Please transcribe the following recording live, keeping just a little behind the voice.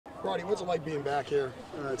Roddy, what's it like being back here,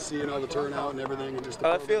 seeing all the turnout and everything, and just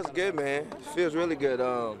the It feels good, man. It feels really good.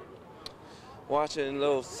 Watching a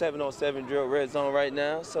little 7-on-7 drill red zone right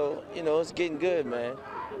now, so it's getting good, man.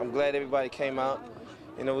 I'm glad everybody came out.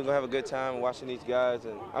 We're gonna have a good time watching these guys,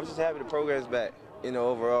 and I'm just happy the program's back.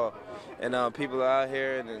 Overall, and people are out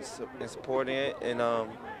here and supporting it, and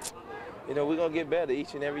we're gonna get better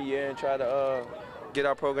each and every year and try to get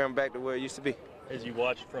our program back to where it used to be. As you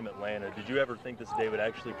watched from Atlanta, did you ever think this day would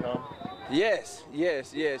actually come? Yes.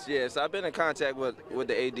 I've been in contact with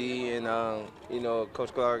the AD and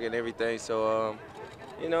Coach Clark and everything. So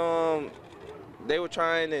they were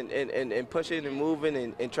trying and pushing and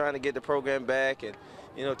moving and trying to get the program back, and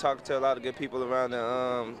talking to a lot of good people around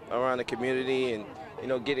the community, and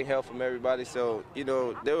getting help from everybody. So they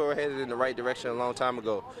were headed in the right direction a long time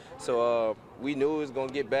ago. So we knew it was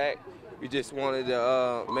gonna get back. We just wanted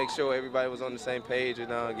to make sure everybody was on the same page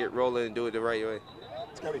and get rolling and do it the right way.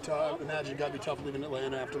 It's got to be tough. I imagine it got to be tough living in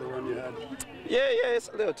Atlanta after the run you had. Yeah, it's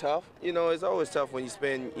a little tough. It's always tough when you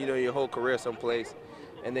spend your whole career someplace,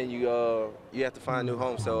 and then you have to find a new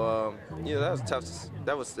home. So that was tough.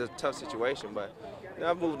 That was a tough situation, but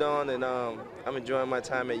I've moved on, and I'm enjoying my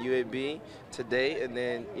time at UAB today, and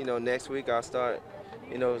then next week I'll start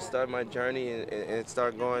my journey and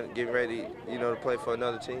start getting ready to play for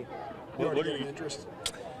another team. What are your interests?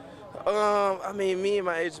 Me and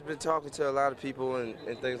my agent's been talking to a lot of people and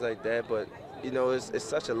things like that, but it's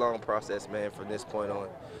such a long process, man, from this point on.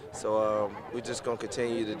 So we're just gonna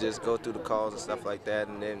continue to just go through the calls and stuff like that,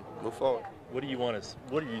 and then move forward. What are you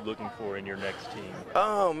looking for in your next team?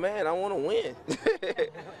 Oh man, I want to win.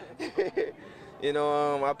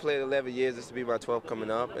 I played 11 years. This will be my 12th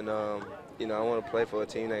coming up, and I want to play for a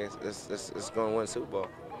team that's going to win a Super Bowl.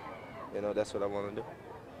 That's what I want to do.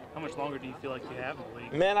 How much longer do you feel like you have in the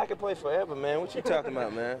league? Man, I can play forever, man. What you talking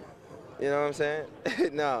about, man? You know what I'm saying?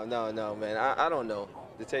 No, man. I don't know,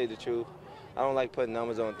 to tell you the truth. I don't like putting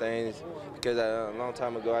numbers on things because a long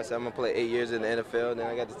time ago I said I'm going to play 8 years in the NFL, then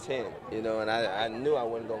I got to 10, and I knew I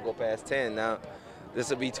wasn't going to go past 10. Now, this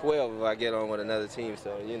will be 12 if I get on with another team.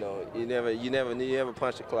 So, you never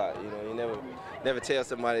punch the clock. You never tell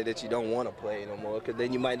somebody that you don't want to play no more, because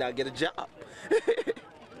then you might not get a job.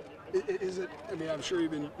 Is it? I mean, I'm sure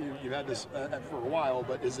you've had this for a while,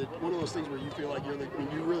 but is it one of those things where you feel like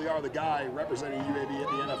you really are the guy representing UAB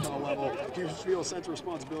at the NFL level? Do you feel a sense of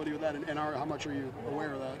responsibility with that, and how much are you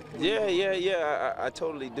aware of that? Yeah. I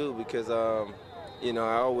totally do, because I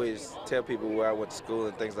always tell people where I went to school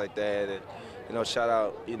and things like that, and shout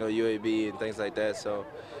out UAB and things like that. So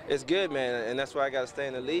it's good, man, and that's why I got to stay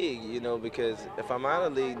in the league, because if I'm out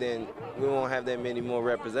of the league, then we won't have that many more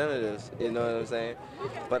representatives. You know what I'm saying?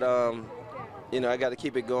 But I got to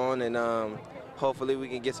keep it going, and hopefully we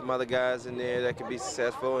can get some other guys in there that can be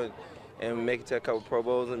successful and make it to a couple Pro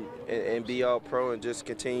Bowls and be all pro and just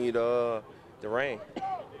continue the reign.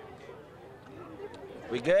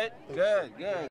 We good? Good.